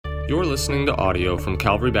You're listening to audio from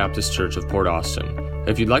Calvary Baptist Church of Port Austin.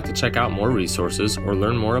 If you'd like to check out more resources or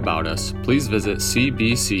learn more about us, please visit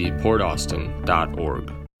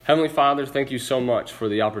cbcportaustin.org. Heavenly Father, thank you so much for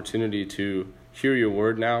the opportunity to hear your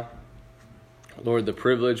word now. Lord, the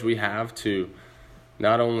privilege we have to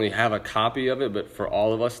not only have a copy of it, but for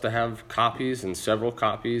all of us to have copies and several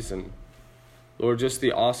copies. And Lord, just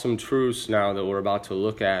the awesome truths now that we're about to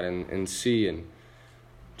look at and see. And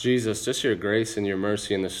Jesus, just your grace and your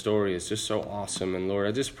mercy in the story is just so awesome. And Lord,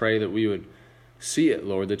 I just pray that we would see it,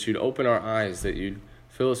 Lord, that you'd open our eyes, that you'd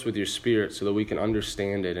fill us with your Spirit so that we can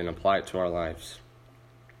understand it and apply it to our lives.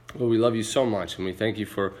 Lord, we love you so much, and we thank you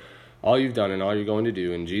for all you've done and all you're going to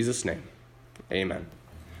do. In Jesus' name, amen.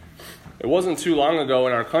 It wasn't too long ago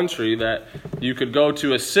in our country that you could go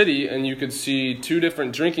to a city and you could see two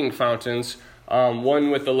different drinking fountains, one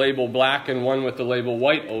with the label black and one with the label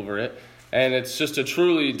white over it. And it's just a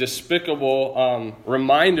truly despicable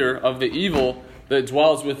reminder of the evil that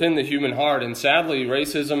dwells within the human heart. And sadly,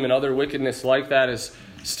 racism and other wickedness like that is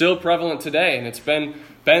still prevalent today. And it's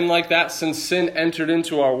been like that since sin entered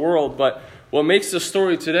into our world. But what makes the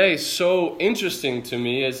story today so interesting to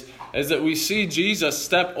me is that we see Jesus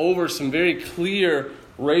step over some very clear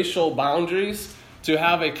racial boundaries to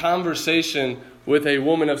have a conversation with a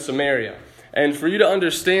woman of Samaria. And for you to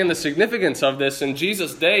understand the significance of this, in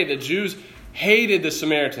Jesus' day, the Jews hated the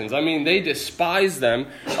Samaritans. I mean, they despised them.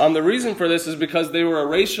 The reason for this is because they were a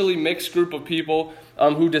racially mixed group of people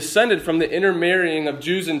who descended from the intermarrying of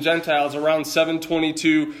Jews and Gentiles around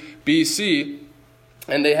 722 BC.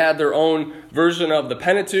 And they had their own version of the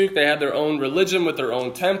Pentateuch. They had their own religion with their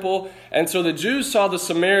own temple. And so the Jews saw the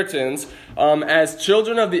Samaritans as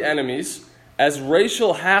children of the enemies, as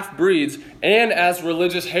racial half-breeds, and as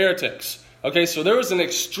religious heretics. Okay, so there was an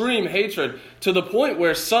extreme hatred to the point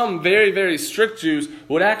where some very, very strict Jews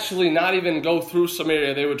would actually not even go through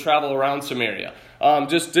Samaria. They would travel around Samaria.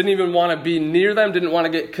 Just didn't even want to be near them, didn't want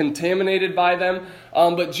to get contaminated by them.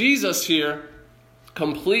 But Jesus here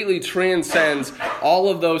completely transcends all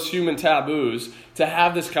of those human taboos to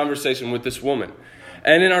have this conversation with this woman.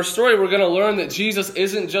 And in our story, we're going to learn that Jesus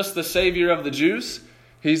isn't just the Savior of the Jews,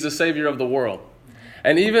 he's the Savior of the world.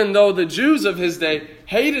 And even though the Jews of his day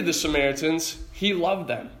hated the Samaritans, he loved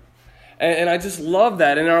them. And I just love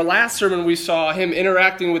that. In our last sermon, we saw him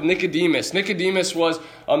interacting with Nicodemus. Nicodemus was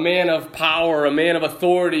a man of power, a man of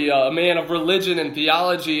authority, a man of religion and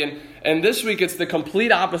theology. And this week, it's the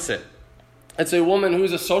complete opposite. It's a woman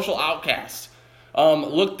who's a social outcast,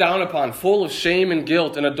 looked down upon, full of shame and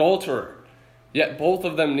guilt, an adulterer. Yet both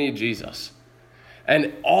of them need Jesus.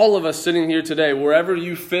 And all of us sitting here today, wherever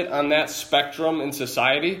you fit on that spectrum in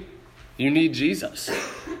society, you need Jesus.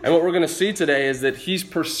 And what we're going to see today is that he's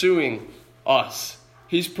pursuing us.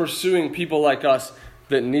 He's pursuing people like us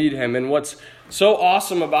that need him. And what's so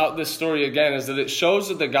awesome about this story, again, is that it shows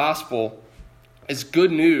that the gospel is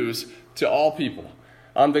good news to all people.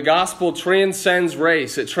 The gospel transcends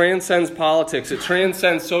race. It transcends politics. It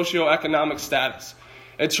transcends socioeconomic status.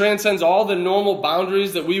 It transcends all the normal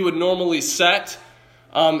boundaries that we would normally set.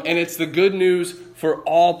 And it's the good news for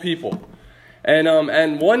all people.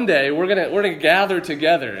 And one day we're gonna gather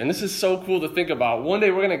together, and this is so cool to think about. One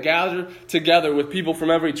day we're gonna gather together with people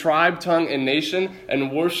from every tribe, tongue, and nation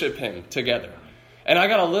and worship him together. And I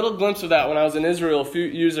got a little glimpse of that when I was in Israel a few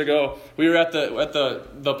years ago. We were at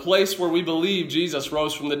the place where we believe Jesus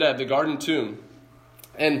rose from the dead, the Garden Tomb.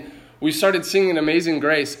 And we started singing Amazing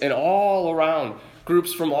Grace, and all around,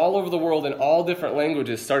 groups from all over the world in all different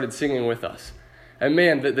languages started singing with us. And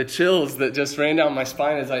man, the chills that just ran down my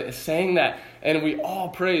spine as I sang that. And we all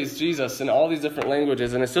praised Jesus in all these different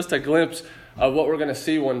languages. And it's just a glimpse of what we're going to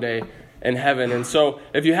see one day in heaven. And so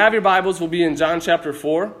if you have your Bibles, we'll be in John chapter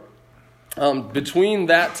 4. Between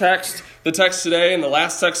that text, the text today, and the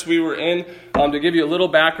last text we were in, to give you a little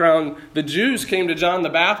background, the Jews came to John the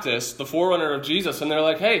Baptist, the forerunner of Jesus, and they're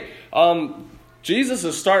like, hey, Jesus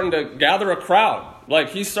is starting to gather a crowd. Like,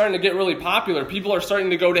 he's starting to get really popular. People are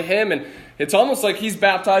starting to go to him, and it's almost like he's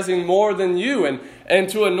baptizing more than you. And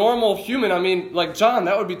to a normal human, I mean, like John,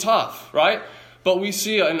 that would be tough, right? But we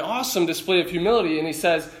see an awesome display of humility, and he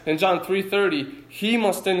says in John 3:30, he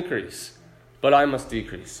must increase, but I must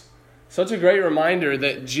decrease. Such a great reminder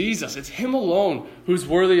that Jesus, it's him alone who's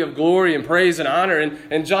worthy of glory and praise and honor.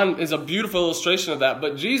 And John is a beautiful illustration of that.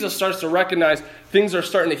 But Jesus starts to recognize things are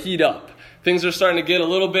starting to heat up. Things are starting to get a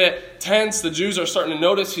little bit tense. The Jews are starting to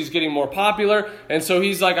notice he's getting more popular. And so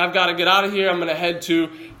he's like, I've got to get out of here. I'm going to head to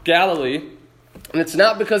Galilee. And it's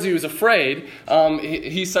not because he was afraid.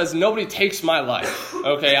 He says, nobody takes my life.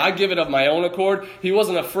 Okay, I give it of my own accord. He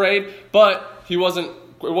wasn't afraid, but it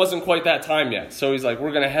wasn't quite that time yet. So he's like,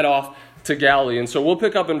 we're going to head off to Galilee. And so we'll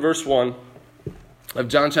pick up in verse 1 of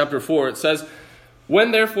John chapter 4. It says,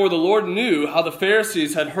 "When therefore the Lord knew how the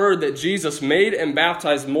Pharisees had heard that Jesus made and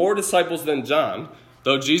baptized more disciples than John,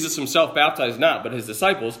 though Jesus himself baptized not, but his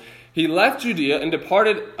disciples, he left Judea and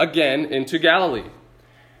departed again into Galilee.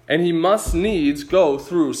 And he must needs go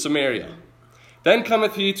through Samaria. Then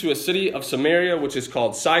cometh he to a city of Samaria, which is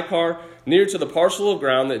called Sychar, near to the parcel of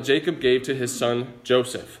ground that Jacob gave to his son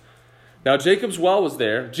Joseph. Now Jacob's well was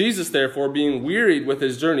there. Jesus, therefore, being wearied with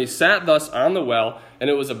his journey, sat thus on the well, and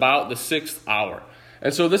it was about the 6th hour."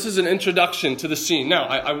 And so this is an introduction to the scene. Now,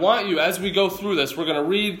 I want you, as we go through this, we're going to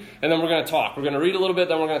read, and then we're going to talk. We're going to read a little bit,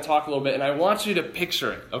 then we're going to talk a little bit. And I want you to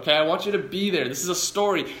picture it, okay? I want you to be there. This is a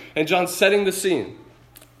story, and John's setting the scene.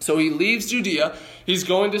 So he leaves Judea. He's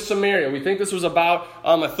going to Samaria. We think this was about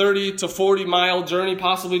a 30 to 40 mile journey,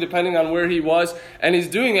 possibly depending on where he was. And he's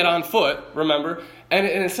doing it on foot, remember? And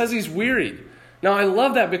it says he's wearied. Now, I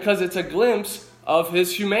love that because it's a glimpse of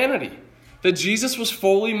his humanity. That Jesus was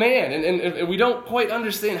fully man. And we don't quite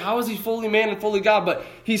understand how is he fully man and fully God, but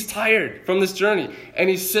he's tired from this journey. And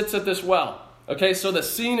he sits at this well. Okay, so the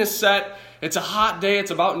scene is set. It's a hot day. It's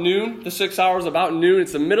about noon. The 6 hours about noon.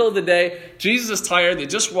 It's the middle of the day. Jesus is tired. They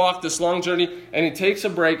just walked this long journey. And he takes a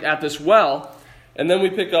break at this well. And then we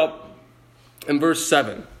pick up in verse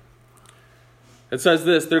 7. It says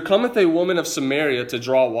this, "There cometh a woman of Samaria to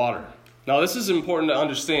draw water." Now this is important to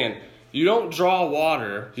understand. You didn't draw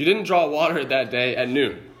water that day at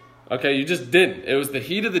noon. Okay, you just didn't. It was the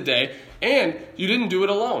heat of the day, and you didn't do it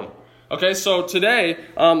alone. Okay, so today,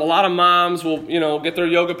 a lot of moms will, get their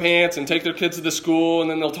yoga pants and take their kids to the school,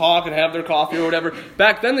 and then they'll talk and have their coffee or whatever.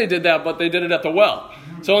 Back then they did that, but they did it at the well.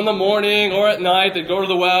 So in the morning or at night, they'd go to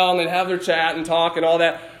the well and they'd have their chat and talk and all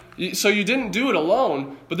that. So you didn't do it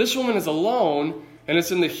alone, but this woman is alone, and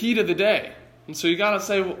it's in the heat of the day. And so you got to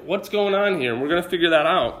say, what's going on here? And we're going to figure that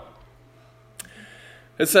out.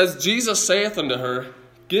 It says, "Jesus saith unto her,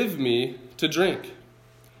 Give me to drink."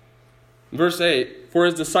 Verse 8, "For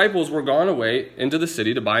his disciples were gone away into the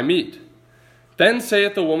city to buy meat. Then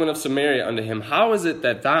saith the woman of Samaria unto him, How is it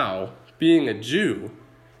that thou, being a Jew,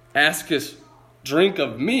 askest drink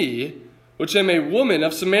of me, which am a woman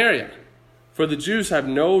of Samaria? For the Jews have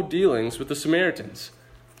no dealings with the Samaritans."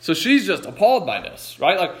 So she's just appalled by this,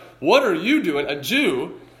 right? Like, what are you doing? A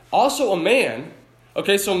Jew, also a man.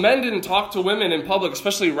 Okay, so men didn't talk to women in public,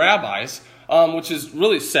 especially rabbis, which is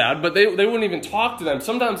really sad, but they wouldn't even talk to them.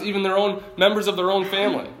 Sometimes even their own members of their own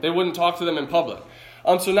family, they wouldn't talk to them in public.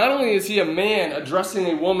 So not only is he a man addressing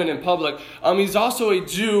a woman in public, he's also a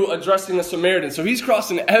Jew addressing a Samaritan. So he's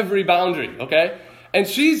crossing every boundary, okay? And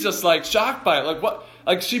she's just like shocked by it. Like what?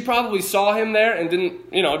 Like she probably saw him there and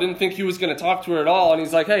didn't think he was going to talk to her at all. And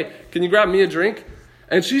he's like, "Hey, can you grab me a drink?"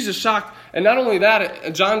 And she's just shocked. And not only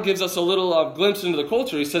that, John gives us a little glimpse into the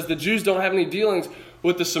culture. He says the Jews don't have any dealings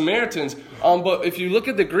with the Samaritans. But if you look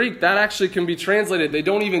at the Greek, that actually can be translated. They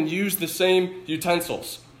don't even use the same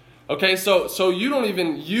utensils. Okay, so you don't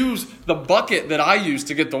even use the bucket that I use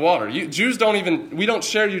to get the water. Jews we don't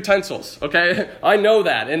share utensils, okay? I know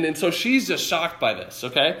that. And so she's just shocked by this,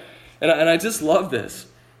 okay? And I just love this.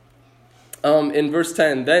 In verse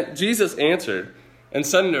 10, "Then Jesus answered and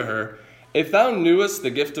said unto her, If thou knewest the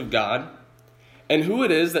gift of God, and who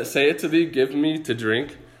it is that saith to thee, Give me to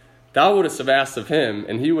drink, thou wouldest have asked of him,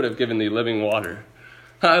 and he would have given thee living water."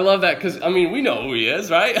 I love that because, we know who he is,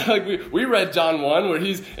 right? Like we read John 1 where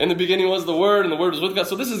he's, in the beginning was the Word, and the Word was with God.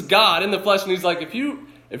 So this is God in the flesh, and he's like, if you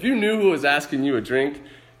knew who was asking you a drink,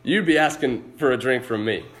 you'd be asking for a drink from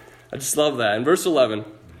me. I just love that. In verse 11,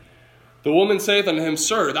 "The woman saith unto him,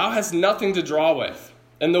 Sir, thou hast nothing to draw with,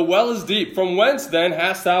 and the well is deep. From whence then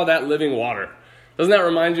hast thou that living water?" Doesn't that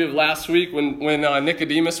remind you of last week when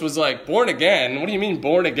Nicodemus was like, "Born again? What do you mean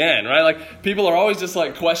born again?" Right? Like people are always just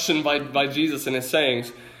like questioned by Jesus and his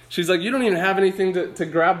sayings. She's like, "You don't even have anything to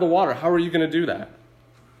grab the water. How are you going to do that?"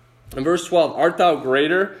 In verse 12, "Art thou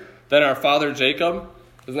greater than our father Jacob?"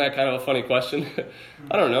 Isn't that kind of a funny question?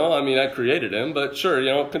 I don't know. I created him, but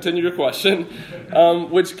sure, continue your question.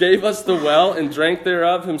 "Which gave us the well and drank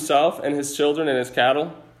thereof himself and his children and his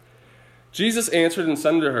cattle?" Jesus answered and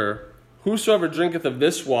said unto her, "Whosoever drinketh of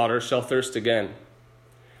this water shall thirst again.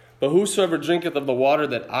 But whosoever drinketh of the water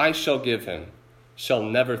that I shall give him shall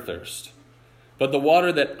never thirst. But the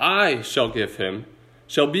water that I shall give him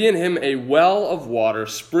shall be in him a well of water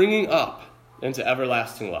springing up into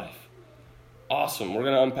everlasting life." Awesome. We're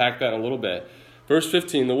going to unpack that in a little bit. Verse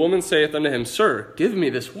 15, "The woman saith unto him, Sir, give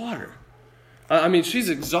me this water." She's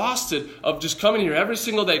exhausted of just coming here every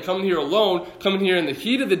single day, coming here alone, coming here in the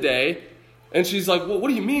heat of the day. And she's like, "Well, what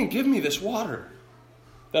do you mean, give me this water?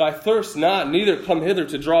 That I thirst not, neither come hither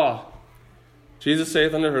to draw." Jesus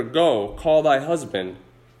saith unto her, Go, call thy husband,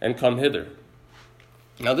 and come hither.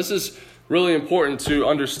 Now this is really important to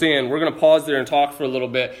understand. We're going to pause there and talk for a little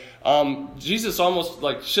bit. Jesus almost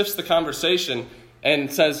like shifts the conversation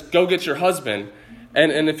and says, Go get your husband.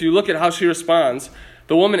 And if you look at how she responds,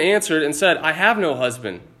 the woman answered and said, I have no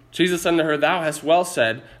husband. Jesus said unto her, Thou hast well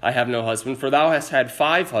said, I have no husband, for thou hast had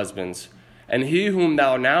 5 husbands, and he whom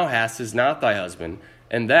thou now hast is not thy husband,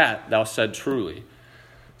 and that thou said truly.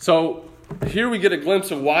 So here we get a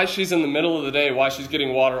glimpse of why she's in the middle of the day, why she's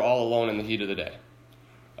getting water all alone in the heat of the day.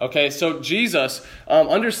 Okay, so Jesus,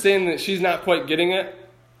 understanding that she's not quite getting it,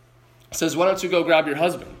 says, Why don't you go grab your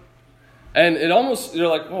husband? And it almost, you're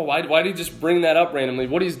like, well, why did he just bring that up randomly?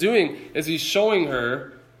 What he's doing is he's showing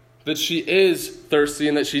her that she is thirsty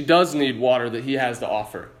and that she does need water that he has to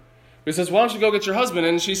offer. He says, why don't you go get your husband?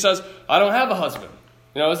 And she says, I don't have a husband.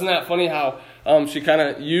 You know, isn't that funny how she kind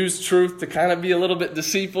of used truth to kind of be a little bit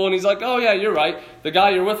deceitful? And he's like, oh yeah, you're right. The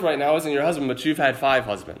guy you're with right now isn't your husband, but you've had 5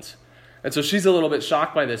 husbands. And so she's a little bit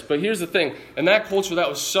shocked by this. But here's the thing. In that culture, that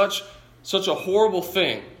was such a horrible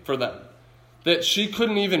thing for them, that she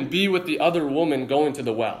couldn't even be with the other woman going to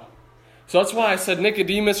the well. So that's why I said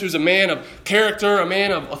Nicodemus, who's a man of character, a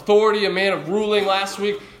man of authority, a man of ruling last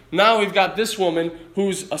week. Now we've got this woman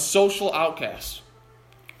who's a social outcast,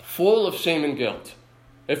 full of shame and guilt.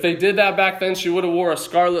 If they did that back then, she would have wore a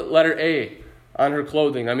scarlet letter A on her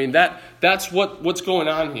clothing. I mean, that's what's going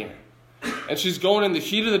on here. And she's going in the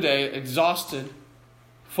heat of the day, exhausted,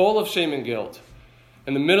 full of shame and guilt,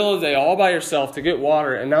 in the middle of the day, all by herself to get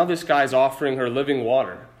water, and now this guy's offering her living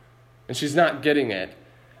water, and she's not getting it.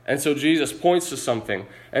 And so Jesus points to something.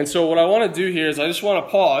 And so what I want to do here is I just want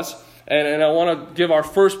to pause, and I want to give our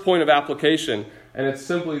first point of application, and it's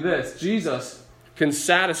simply this. Jesus can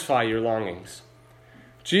satisfy your longings.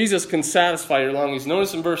 Jesus can satisfy your longings.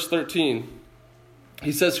 Notice in verse 13,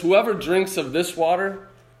 he says, whoever drinks of this water,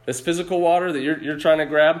 this physical water that you're trying to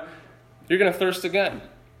grab, you're going to thirst again.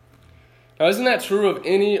 Now, isn't that true of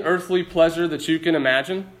any earthly pleasure that you can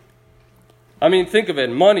imagine? I mean, think of it.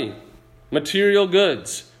 Money, material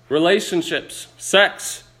goods, relationships,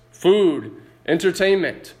 sex, food,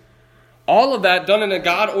 entertainment. All of that done in a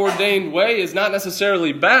God-ordained way is not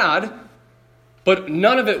necessarily bad, but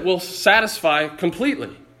none of it will satisfy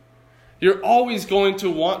completely. You're always going to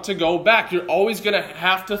want to go back. You're always going to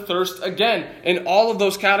have to thirst again in all of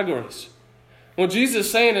those categories. What Jesus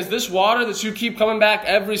is saying is this water that you keep coming back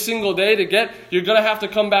every single day to get, you're going to have to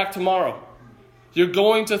come back tomorrow. You're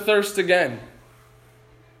going to thirst again.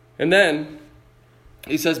 And then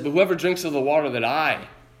he says, but whoever drinks of the water that I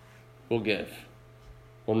will give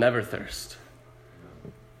will never thirst.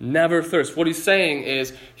 Never thirst. What he's saying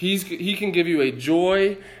is he can give you a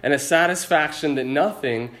joy and a satisfaction that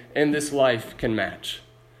nothing in this life can match.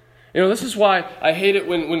 You know, this is why I hate it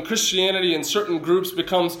when Christianity in certain groups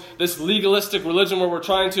becomes this legalistic religion where we're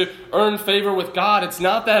trying to earn favor with God. It's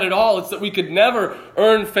not that at all. It's that we could never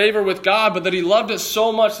earn favor with God, but that he loved us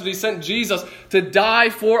so much that he sent Jesus to die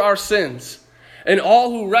for our sins. And all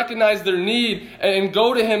who recognize their need and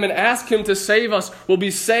go to him and ask him to save us will be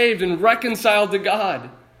saved and reconciled to God.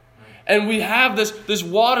 And we have this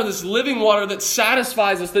water, this living water that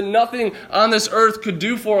satisfies us, that nothing on this earth could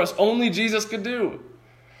do for us. Only Jesus could do.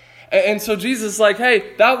 And so Jesus is like,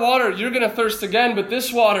 hey, that water, you're going to thirst again, but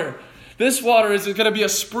this water is going to be a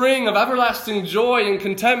spring of everlasting joy and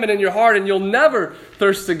contentment in your heart, and you'll never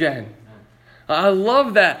thirst again. I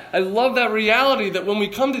love that. I love that reality that when we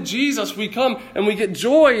come to Jesus, we come and we get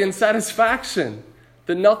joy and satisfaction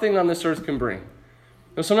that nothing on this earth can bring.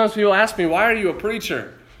 And sometimes people ask me, why are you a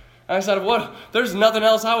preacher? And I said, what? There's nothing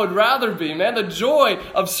else I would rather be, man. The joy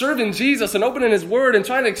of serving Jesus and opening his word and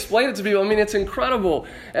trying to explain it to people. I mean, it's incredible.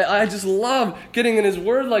 I just love getting in his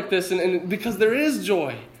word like this and because there is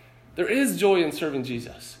joy. There is joy in serving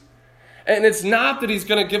Jesus. And it's not that he's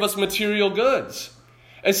going to give us material goods.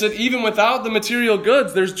 It's that even without the material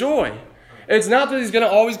goods, there's joy. It's not that he's going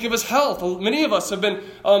to always give us health. Many of us have been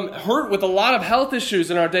hurt with a lot of health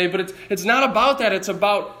issues in our day, but it's not about that. It's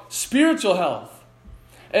about spiritual health.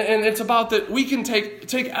 And it's about that we can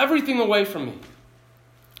take everything away from me.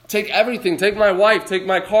 Take everything. Take my wife, take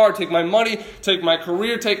my car, take my money, take my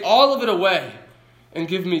career, take all of it away. And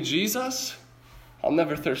give me Jesus. I'll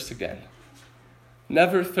never thirst again.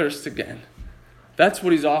 Never thirst again. That's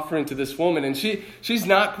what he's offering to this woman. And she's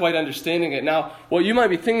not quite understanding it. Now, well, you might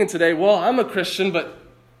be thinking today, well, I'm a Christian, but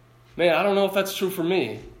man, I don't know if that's true for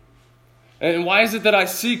me. And why is it that I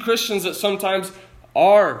see Christians that sometimes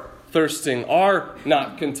are thirsting, are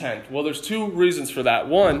not content? Well, there's 2 reasons for that.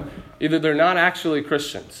 One, either they're not actually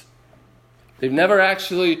Christians. They've never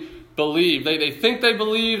actually believe. They think they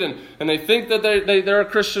believed and they think that they're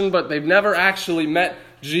a Christian, but they've never actually met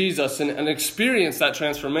Jesus and experienced that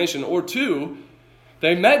transformation. Or two,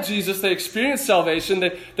 they met Jesus, they experienced salvation,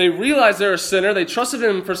 they realized they're a sinner, they trusted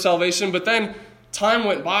him for salvation, but then time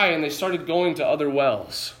went by and they started going to other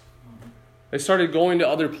wells. They started going to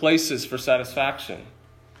other places for satisfaction.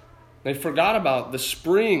 They forgot about the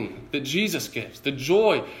spring that Jesus gives, the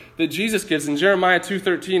joy that Jesus gives. In Jeremiah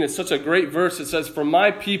 2:13, it's such a great verse. It says, "For my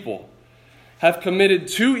people have committed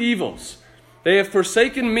two evils. They have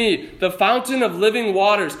forsaken me, the fountain of living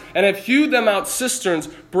waters, and have hewed them out cisterns,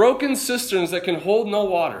 broken cisterns that can hold no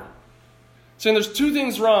water." Saying there's two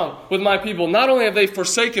things wrong with my people. Not only have they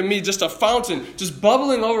forsaken me, just a fountain, just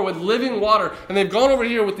bubbling over with living water, and they've gone over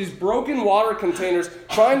here with these broken water containers,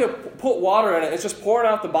 trying to put water in it. It's just pouring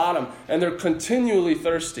out the bottom, and they're continually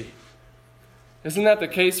thirsty. Isn't that the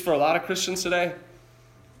case for a lot of Christians today?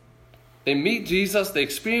 They meet Jesus, they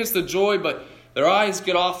experience the joy, but their eyes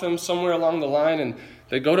get off him somewhere along the line, and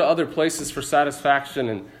they go to other places for satisfaction,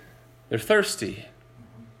 and they're thirsty.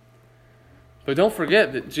 But don't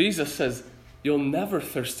forget that Jesus says, you'll never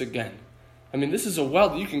thirst again. I mean, this is a well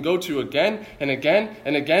that you can go to again and again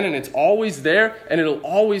and again, and it's always there, and it'll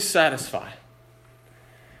always satisfy.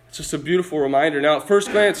 It's just a beautiful reminder. Now, at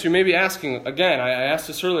first glance, you may be asking, again, I asked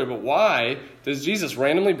this earlier, but why does Jesus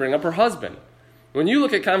randomly bring up her husband? When you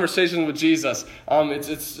look at conversations with Jesus,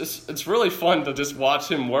 it's really fun to just watch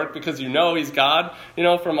him work because he's God,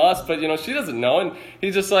 from us, but she doesn't know, and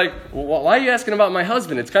he's just like, well, why are you asking about my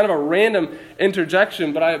husband? It's kind of a random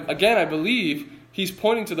interjection, but I believe he's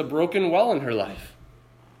pointing to the broken well in her life.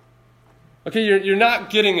 Okay, you're not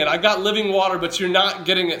getting it. I got living water, but you're not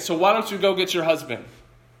getting it, so why don't you go get your husband?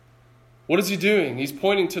 What is he doing? He's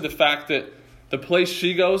pointing to the fact that the place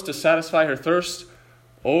she goes to satisfy her thirst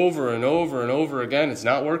over and over and over again, it's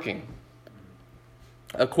not working.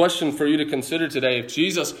 A question for you to consider today: if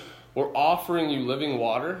Jesus were offering you living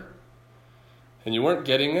water and you weren't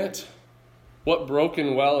getting it, what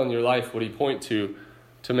broken well in your life would he point to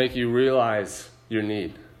make you realize your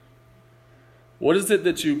need? What is it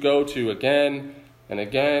that you go to again and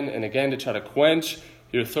again and again to try to quench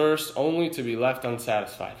your thirst only to be left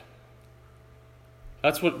unsatisfied?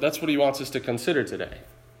 That's what he wants us to consider today.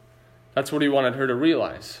 That's what he wanted her to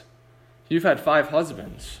realize. You've had 5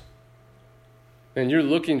 husbands. And you're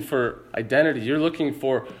looking for identity. You're looking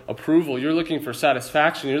for approval. You're looking for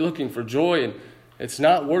satisfaction. You're looking for joy. And it's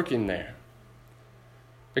not working there.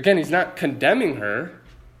 Again, he's not condemning her,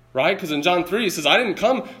 right? Because in John 3, he says, I didn't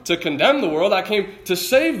come to condemn the world. I came to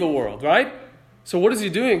save the world, right? So what is he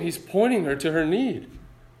doing? He's pointing her to her need.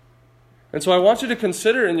 And so I want you to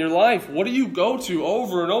consider in your life, what do you go to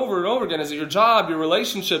over and over and over again? Is it your job, your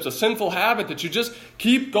relationships, a sinful habit that you just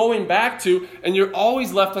keep going back to and you're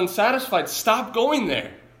always left unsatisfied? Stop going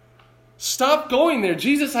there. Stop going there.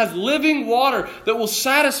 Jesus has living water that will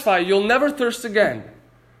satisfy you. You'll never thirst again.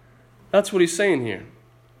 That's what he's saying here.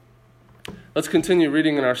 Let's continue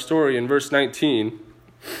reading in our story in verse 19.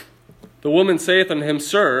 The woman saith unto him,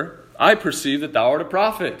 Sir, I perceive that thou art a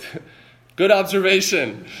prophet. Good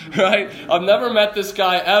observation, right? I've never met this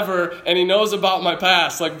guy ever, and he knows about my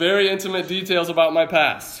past, like very intimate details about my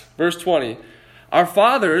past. Verse 20, Our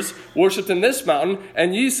fathers worshipped in this mountain,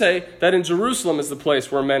 and ye say that in Jerusalem is the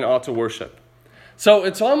place where men ought to worship. So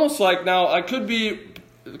it's almost like, now I could be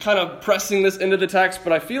kind of pressing this into the text,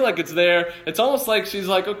 but I feel like it's there. It's almost like she's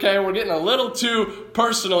like, okay, we're getting a little too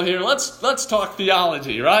personal here. Let's talk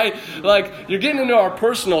theology, right? Like, you're getting into our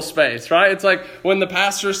personal space, right? It's like when the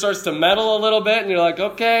pastor starts to meddle a little bit, and you're like,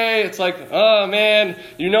 okay. It's like, oh man,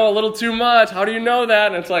 you know a little too much. How do you know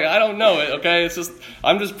that? And it's like, I don't know it, okay? It's just,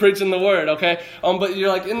 I'm just preaching the word, okay? But you're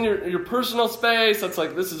like in your personal space. It's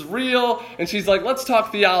like, this is real. And she's like, let's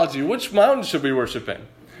talk theology. Which mountain should we worship in?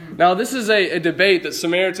 Now, this is a debate that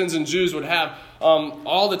Samaritans and Jews would have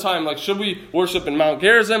all the time. Like, should we worship in Mount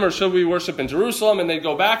Gerizim or should we worship in Jerusalem? And they'd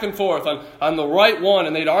go back and forth on the right one,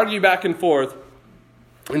 and they'd argue back and forth.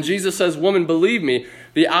 And Jesus says, Woman, believe me,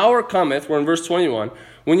 the hour cometh, we're in verse 21,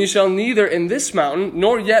 when ye shall neither in this mountain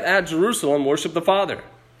nor yet at Jerusalem worship the Father.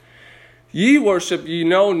 Ye worship ye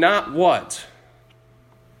know not what.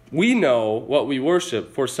 We know what we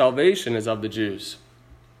worship, for salvation is of the Jews.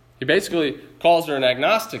 He basically calls her an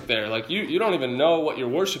agnostic there. Like, you don't even know what you're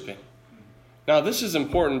worshiping. Now, this is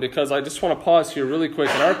important because I just want to pause here really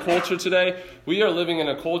quick. In our culture today, we are living in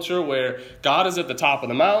a culture where God is at the top of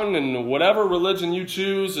the mountain, and whatever religion you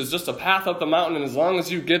choose is just a path up the mountain, and as long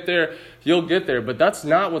as you get there, you'll get there. But that's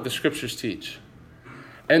not what the scriptures teach.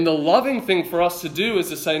 And the loving thing for us to do is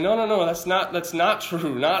to say, no, that's not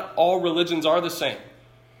true. Not all religions are the same.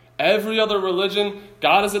 Every other religion,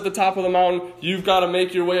 God is at the top of the mountain. You've got to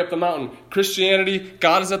make your way up the mountain. Christianity,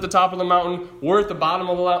 God is at the top of the mountain. We're at the bottom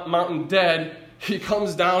of the mountain dead. He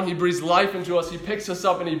comes down, he breathes life into us, he picks us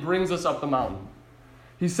up, and he brings us up the mountain.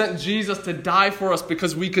 He sent Jesus to die for us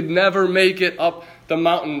because we could never make it up the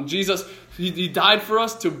mountain. Jesus, he died for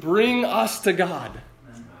us to bring us to God.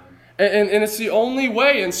 And it's the only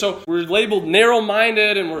way. And so we're labeled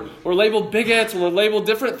narrow-minded, and we're labeled bigots, and we're labeled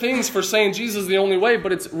different things for saying Jesus is the only way,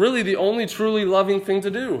 but it's really the only truly loving thing to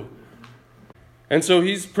do. And so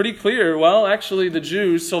he's pretty clear, well, actually the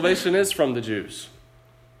Jews, salvation is from the Jews.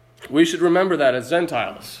 We should remember that as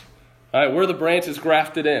Gentiles. All right, we're the branches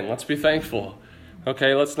grafted in. Let's be thankful.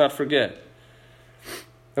 Okay, let's not forget.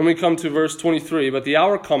 Then we come to verse 23. But the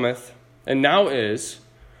hour cometh, and now is,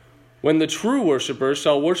 when the true worshipers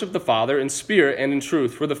shall worship the Father in spirit and in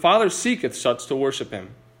truth, for the Father seeketh such to worship him.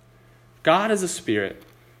 God is a spirit,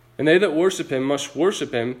 and they that worship him must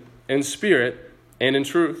worship him in spirit and in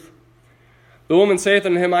truth. The woman saith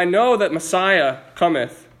unto him, I know that Messiah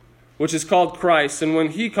cometh, which is called Christ, and when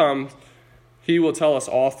he comes, he will tell us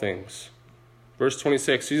all things. Verse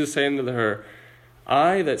 26, Jesus saying to her,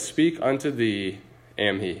 I that speak unto thee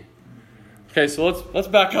am he. Okay, so let's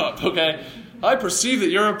back up, okay? I perceive that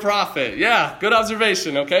you're a prophet. Yeah, good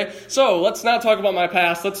observation, okay? So let's not talk about my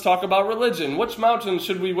past. Let's talk about religion. Which mountain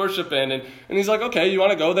should we worship in? And he's like, okay, you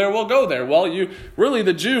want to go there? We'll go there. Well,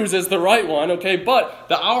 the Jews is the right one, okay? But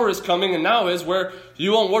the hour is coming, and now is where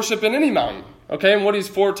you won't worship in any mountain. Okay, and what he's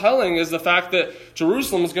foretelling is the fact that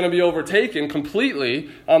Jerusalem is going to be overtaken completely.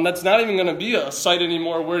 That's not even going to be a site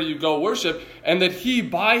anymore where you go worship. And that he,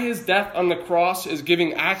 by his death on the cross, is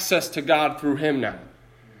giving access to God through him now.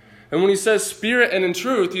 And when he says spirit and in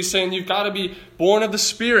truth, he's saying you've got to be born of the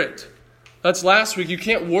Spirit. That's last week. You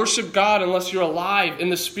can't worship God unless you're alive in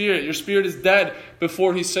the Spirit. Your spirit is dead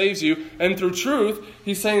before he saves you. And through truth,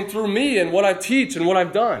 he's saying through me and what I teach and what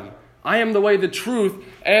I've done. I am the way, the truth,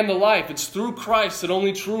 and the life. It's through Christ that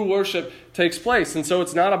only true worship takes place. And so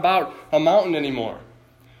it's not about a mountain anymore.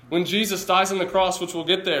 When Jesus dies on the cross, which we'll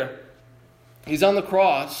get there, he's on the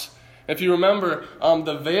cross. If you remember,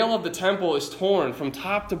 the veil of the temple is torn from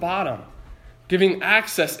top to bottom, giving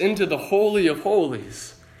access into the Holy of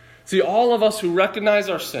Holies. See, all of us who recognize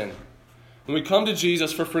our sin, when we come to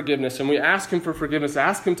Jesus for forgiveness and we ask him for forgiveness,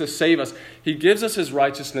 ask him to save us, he gives us his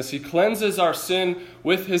righteousness. He cleanses our sin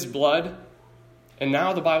with his blood. And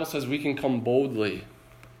now the Bible says we can come boldly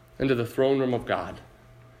into the throne room of God.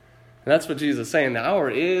 And that's what Jesus is saying. The hour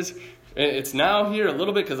is, it's now here a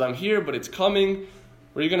little bit because I'm here, but it's coming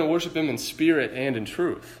where you're going to worship him in spirit and in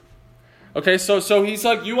truth. Okay, so he's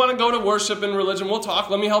like, you want to go to worship and religion? We'll talk.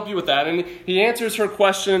 Let me help you with that. And he answers her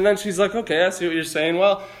question, and then she's like, okay, I see what you're saying.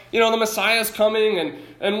 Well, the Messiah's coming,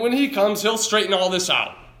 and when he comes, he'll straighten all this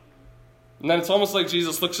out. And then it's almost like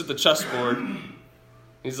Jesus looks at the chessboard.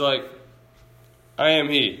 He's like, I am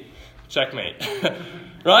he. Checkmate.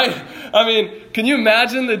 Right? I mean, can you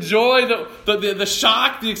imagine the joy, the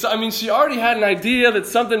shock, the excitement? I mean, she already had an idea that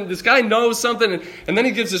this guy knows something, and then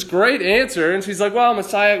he gives this great answer, and she's like, well,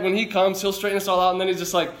 Messiah, when he comes, he'll straighten us all out, and then he's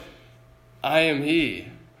just like, I am he.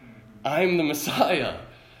 I'm the Messiah.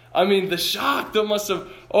 I mean, the shock that must have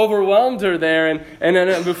overwhelmed her there, and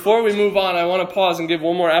then before we move on, I want to pause and give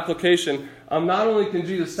one more application. Not only can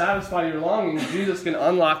Jesus satisfy your longings, Jesus can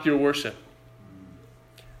unlock your worship.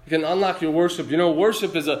 You can unlock your worship.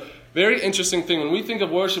 Worship is a very interesting thing. When we think of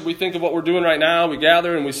worship, we think of what we're doing right now. We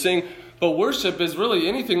gather and we sing. But worship is really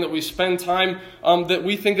anything that we spend time that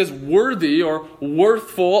we think is worthy or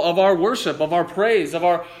worthful of our worship, of our praise, of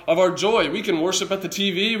our joy. We can worship at the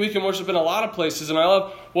TV. We can worship in a lot of places. And I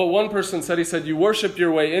love what one person said. He said, you worship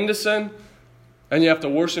your way into sin, and you have to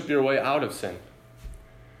worship your way out of sin.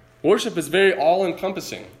 Worship is very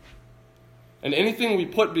all-encompassing. And anything we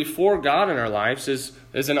put before God in our lives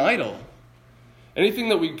is an idol. Anything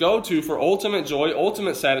that we go to for ultimate joy,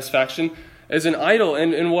 ultimate satisfaction is an idol.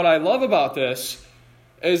 And what I love about this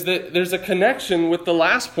is that there's a connection with the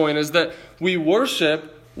last point, is that we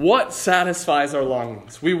worship what satisfies our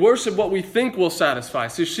longings. We worship what we think will satisfy.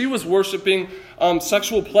 See, she was worshiping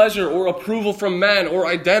sexual pleasure or approval from men or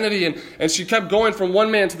identity, and she kept going from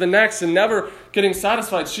one man to the next and never getting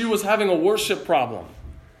satisfied. She was having a worship problem.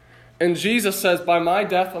 And Jesus says, by my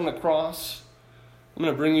death on the cross, I'm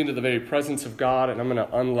going to bring you to the very presence of God, and I'm going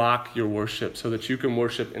to unlock your worship so that you can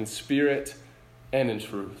worship in spirit and in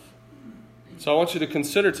truth. So I want you to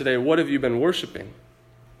consider today, what have you been worshiping?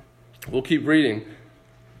 We'll keep reading.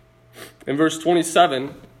 In verse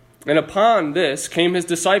 27, and upon this came his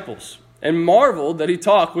disciples, and marveled that he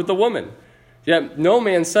talked with the woman. Yet no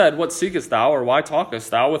man said, what seekest thou, or why talkest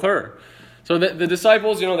thou with her? So the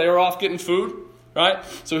disciples, they were off getting food. right?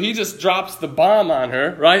 So he just drops the bomb on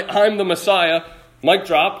her, right? I'm the Messiah, mic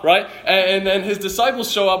drop, right? And then his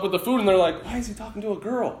disciples show up with the food, and they're like, why is he talking to a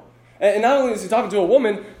girl? And not only is he talking to a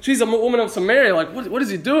woman, she's a woman of Samaria, like, what is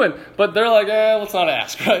he doing? But they're like, let's not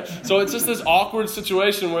ask, right? So it's just this awkward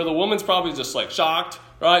situation where the woman's probably just like shocked,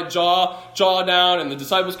 right? Jaw down, and the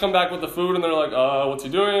disciples come back with the food, and they're like, what's he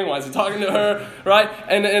doing? Why is he talking to her, right?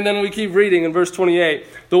 And then we keep reading in verse 28.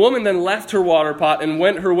 The woman then left her water pot and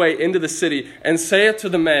went her way into the city, and saith to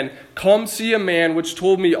the men, come see a man which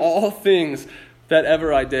told me all things that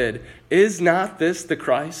ever I did. Is not this the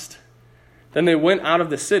Christ? Then they went out of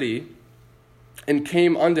the city and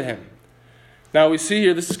came unto him. Now we see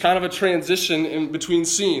here, this is kind of a transition in between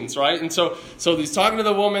scenes, right? And so he's talking to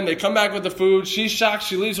the woman, they come back with the food, she's shocked,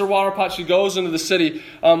 she leaves her water pot, she goes into the city,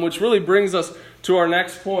 which really brings us to our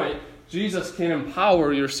next point. Jesus can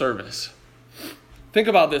empower your service. Think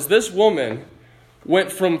about this. This woman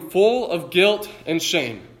went from full of guilt and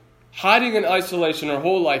shame, hiding in isolation her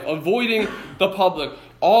whole life, avoiding the public,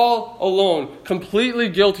 all alone, completely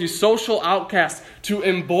guilty, social outcast, to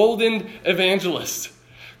emboldened evangelist,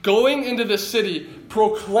 going into the city,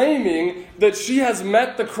 proclaiming that she has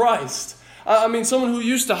met the Christ. Someone who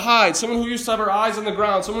used to hide, someone who used to have her eyes on the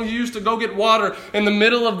ground, someone who used to go get water in the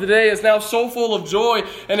middle of the day is now so full of joy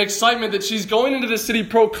and excitement that she's going into the city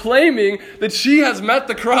proclaiming that she has met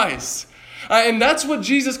the Christ. And that's what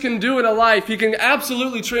Jesus can do in a life. He can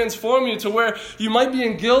absolutely transform you to where you might be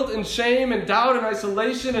in guilt and shame and doubt and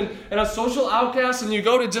isolation and a social outcast, and you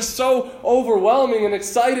go to just so overwhelming and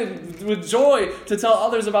excited with joy to tell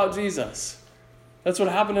others about Jesus. That's what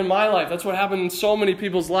happened in my life. That's what happened in so many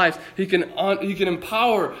people's lives. He can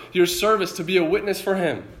empower your service to be a witness for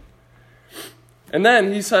him. And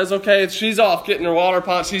then he says, okay, she's off getting her water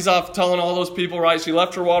pot. She's off telling all those people, right? She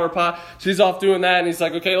left her water pot. She's off doing that. And he's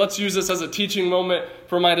like, okay, let's use this as a teaching moment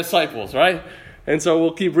for my disciples, right? And so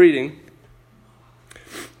we'll keep reading.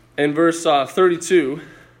 In verse 32,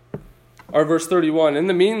 or verse 31, in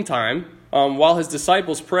the meantime, while his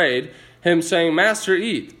disciples prayed, him saying, Master,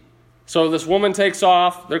 eat. So this woman takes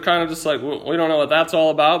off. They're kind of just like, well, we don't know what that's all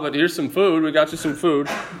about, but here's some food. We got you some food.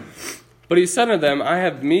 But he said to them, I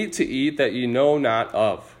have meat to eat that ye know not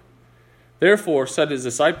of. Therefore said his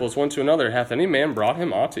disciples one to another, hath any man brought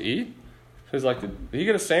him aught to eat? He's like, did he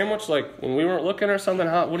get a sandwich like when we weren't looking or something?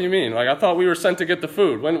 What do you mean? Like, I thought we were sent to get the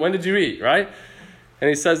food. When did you eat, right? And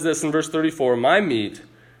he says this in verse 34, my meat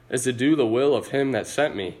is to do the will of him that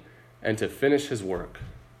sent me and to finish his work.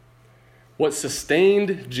 What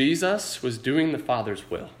sustained Jesus was doing the Father's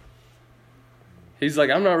will. He's like,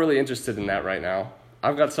 I'm not really interested in that right now.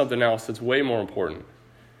 I've got something else that's way more important.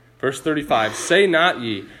 Verse 35, say not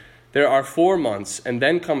ye, there are 4 months, and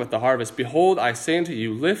then cometh the harvest. Behold, I say unto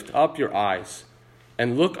you, lift up your eyes,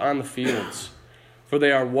 and look on the fields, for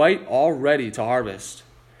they are white already to harvest.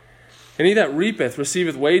 And he that reapeth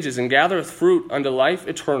receiveth wages, and gathereth fruit unto life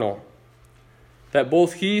eternal, that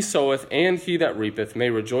both he soweth and he that reapeth may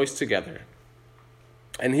rejoice together.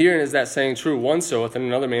 And herein is that saying true, one soweth and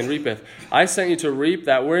another man reapeth. I sent you to reap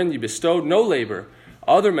that wherein ye bestowed no labor.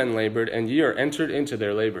 Other men labored, and ye are entered into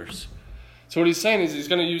their labors. So what he's saying is he's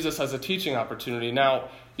going to use this as a teaching opportunity. Now,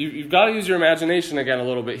 you've got to use your imagination again a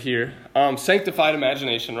little bit here. Sanctified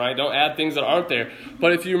imagination, right? Don't add things that aren't there.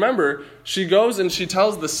 But if you remember, she goes and she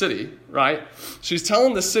tells the city, right? She's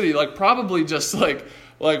telling the city, like, probably just like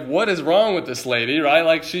what is wrong with this lady, right?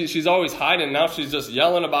 Like she's always hiding. Now she's just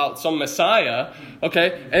yelling about some Messiah,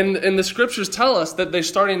 okay? And the scriptures tell us that they're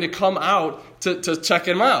starting to come out to check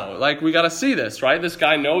him out. Like, we got to see this, right? This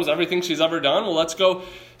guy knows everything she's ever done. Well, let's go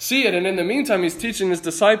see it. And in the meantime, he's teaching his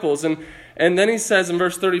disciples. And then he says in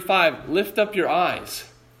verse 35, lift up your eyes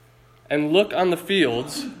and look on the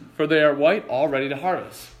fields, for they are white already to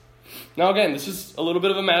harvest. Now, again, this is a little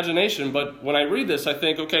bit of imagination, but when I read this, I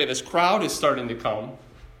think, okay, this crowd is starting to come.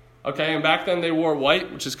 Okay, and back then they wore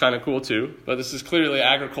white, which is kind of cool too, but this is clearly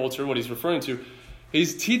agriculture, what he's referring to.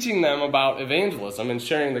 He's teaching them about evangelism and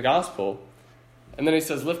sharing the gospel. And then he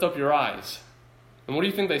says, lift up your eyes. And what do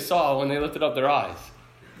you think they saw when they lifted up their eyes?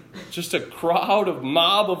 Just a crowd of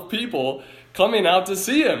mob of people coming out to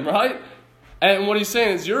see him, right? And what he's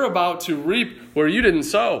saying is, you're about to reap where you didn't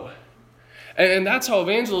sow. And that's how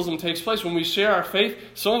evangelism takes place. When we share our faith,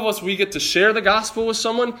 some of us, we get to share the gospel with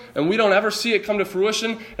someone, and we don't ever see it come to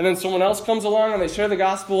fruition. And then someone else comes along, and they share the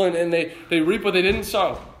gospel, and they reap what they didn't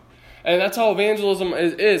sow. And that's how evangelism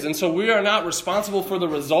is. And so we are not responsible for the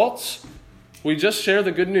results. We just share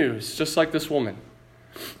the good news, just like this woman.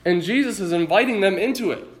 And Jesus is inviting them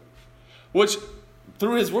into it, which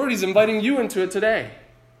through his word, he's inviting you into it today.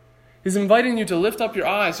 He's inviting you to lift up your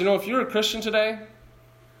eyes. You know, if you're a Christian today,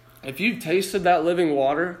 if you've tasted that living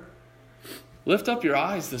water, Lift up your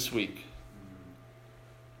eyes this week.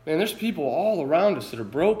 Man, there's people all around us that are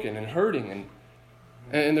broken and hurting,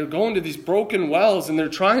 and they're going to these broken wells, and they're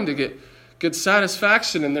trying to get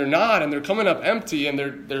satisfaction, and they're not, and they're coming up empty, and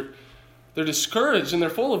they're discouraged, and they're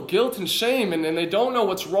full of guilt and shame, and they don't know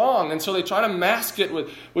what's wrong, and so they try to mask it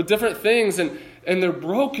with different things, and they're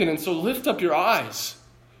broken, and so lift up your eyes.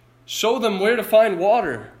 Show them where to find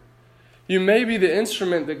water. You may be the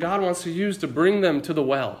instrument that God wants to use to bring them to the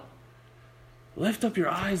well. Lift up your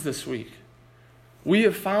eyes this week. We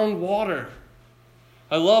have found water.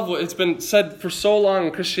 I love what it's been said for so long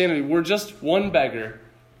in Christianity. We're just one beggar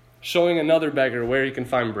showing another beggar where he can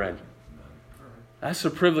find bread. That's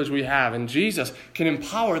the privilege we have. And Jesus can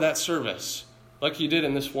empower that service like he did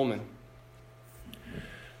in this woman.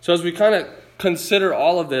 So as we kind of consider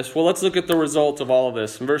all of this, well, let's look at the result of all of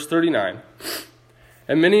this. In verse 39,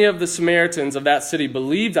 and many of the Samaritans of that city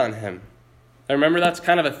believed on him. Now remember, that's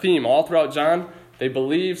kind of a theme all throughout John. They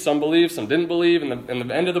believed, some didn't believe. In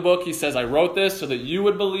the end of the book, he says, I wrote this so that you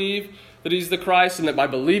would believe that he's the Christ, and that by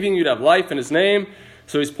believing you'd have life in his name.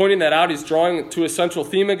 So he's pointing that out. He's drawing to a central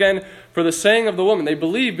theme again. For the saying of the woman, they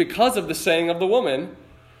believed because of the saying of the woman,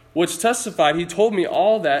 which testified, he told me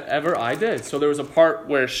all that ever I did. So there was a part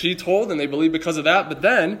where she told, and they believed because of that. But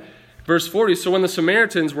then, verse 40, so when the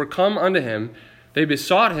Samaritans were come unto him, they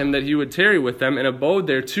besought him that he would tarry with them, and abode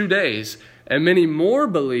there 2 days. And many more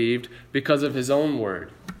believed because of his own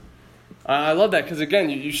word. I love that because, again,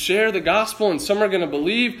 you share the gospel and some are going to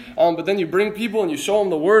believe, but then you bring people and you show them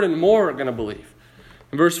the word and more are going to believe.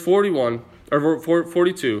 In verse 41, or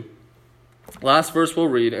 42, last verse we'll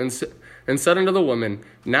read, and said unto the woman,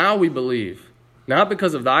 now we believe, not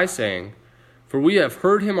because of thy saying, for we have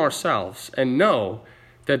heard him ourselves, and know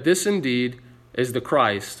that this indeed is the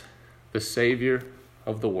Christ, the Savior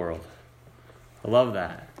of the world. I love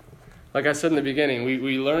that. Like I said in the beginning,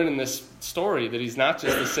 we learn in this story that he's not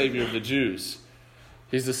just the Savior of the Jews.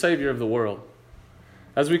 He's the Savior of the world.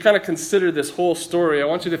 As we kind of consider this whole story, I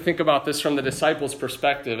want you to think about this from the disciples'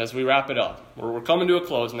 perspective as we wrap it up. We're coming to a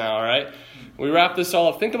close now, all right? We wrap this all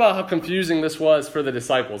up. Think about how confusing this was for the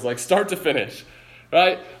disciples, like start to finish,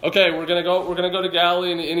 right? Okay, we're gonna go to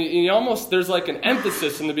Galilee, and he almost, there's like an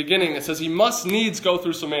emphasis in the beginning that says he must needs go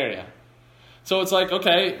through Samaria. So it's like,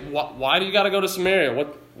 okay, why do you got to go to Samaria?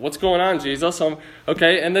 What's going on, Jesus?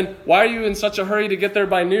 Okay, and then why are you in such a hurry to get there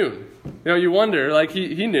by noon? You wonder, like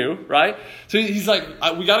he knew, right? So he's like,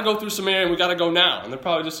 we got to go through Samaria and we got to go now. And they're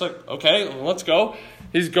probably just like, okay, let's go.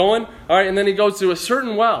 He's going, all right, and then he goes to a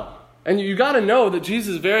certain well. And you got to know that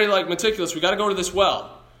Jesus is very meticulous. We got to go to this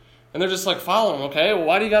well. And they're just like, follow him, okay? Well,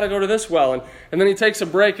 why do you got to go to this well? And then he takes a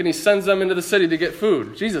break and he sends them into the city to get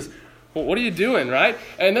food. Jesus, well, what are you doing, right?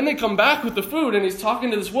 And then they come back with the food, and he's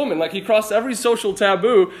talking to this woman. Like, he crossed every social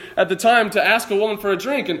taboo at the time to ask a woman for a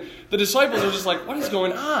drink. And the disciples are just like, what is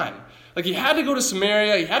going on? Like, he had to go to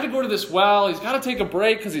Samaria. He had to go to this well. He's got to take a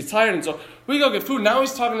break because he's tired. And so we go get food. Now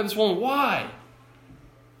he's talking to this woman. Why?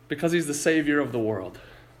 Because he's the Savior of the world.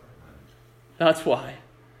 That's why.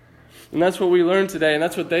 And that's what we learned today. And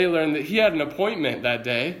that's what they learned, that he had an appointment that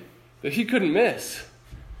day that he couldn't miss.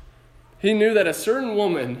 He knew that a certain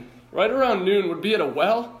woman right around noon would be at a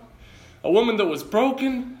well, a woman that was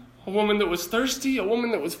broken, a woman that was thirsty, a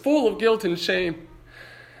woman that was full of guilt and shame.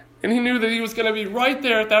 And he knew that he was going to be right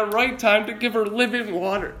there at that right time to give her living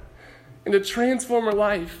water and to transform her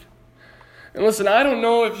life. And listen, I don't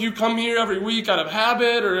know if you come here every week out of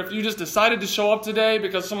habit or if you just decided to show up today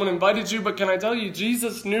because someone invited you, but can I tell you,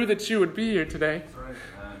 Jesus knew that you would be here today.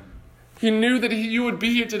 He knew that you would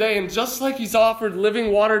be here today, and just like he's offered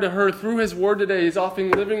living water to her through his word today, he's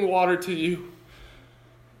offering living water to you.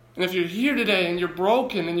 And if you're here today and you're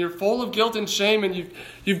broken and you're full of guilt and shame and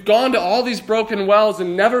you've gone to all these broken wells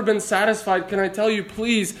and never been satisfied, can I tell you,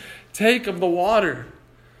 please take of the water.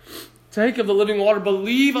 Take of the living water.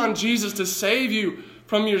 Believe on Jesus to save you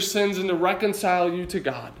from your sins and to reconcile you to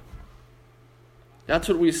God. That's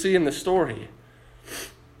what we see in the story.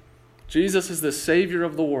 Jesus is the Savior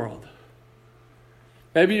of the world.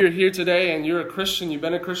 Maybe you're here today and you're a Christian, you've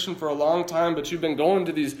been a Christian for a long time, but you've been going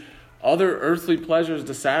to these other earthly pleasures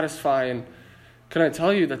to satisfy, and can I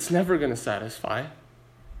tell you, that's never going to satisfy.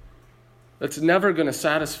 That's never going to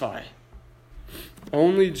satisfy.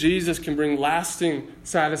 Only Jesus can bring lasting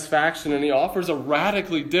satisfaction, and he offers a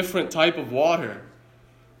radically different type of water.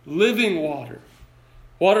 Living water.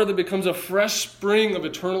 Water that becomes a fresh spring of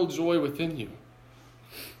eternal joy within you.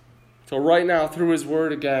 So right now, through his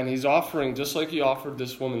word again, he's offering, just like he offered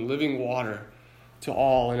this woman, living water to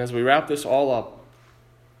all. And as we wrap this all up,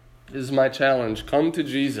 this is my challenge. Come to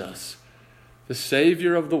Jesus, the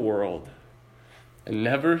Savior of the world, and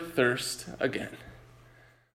never thirst again.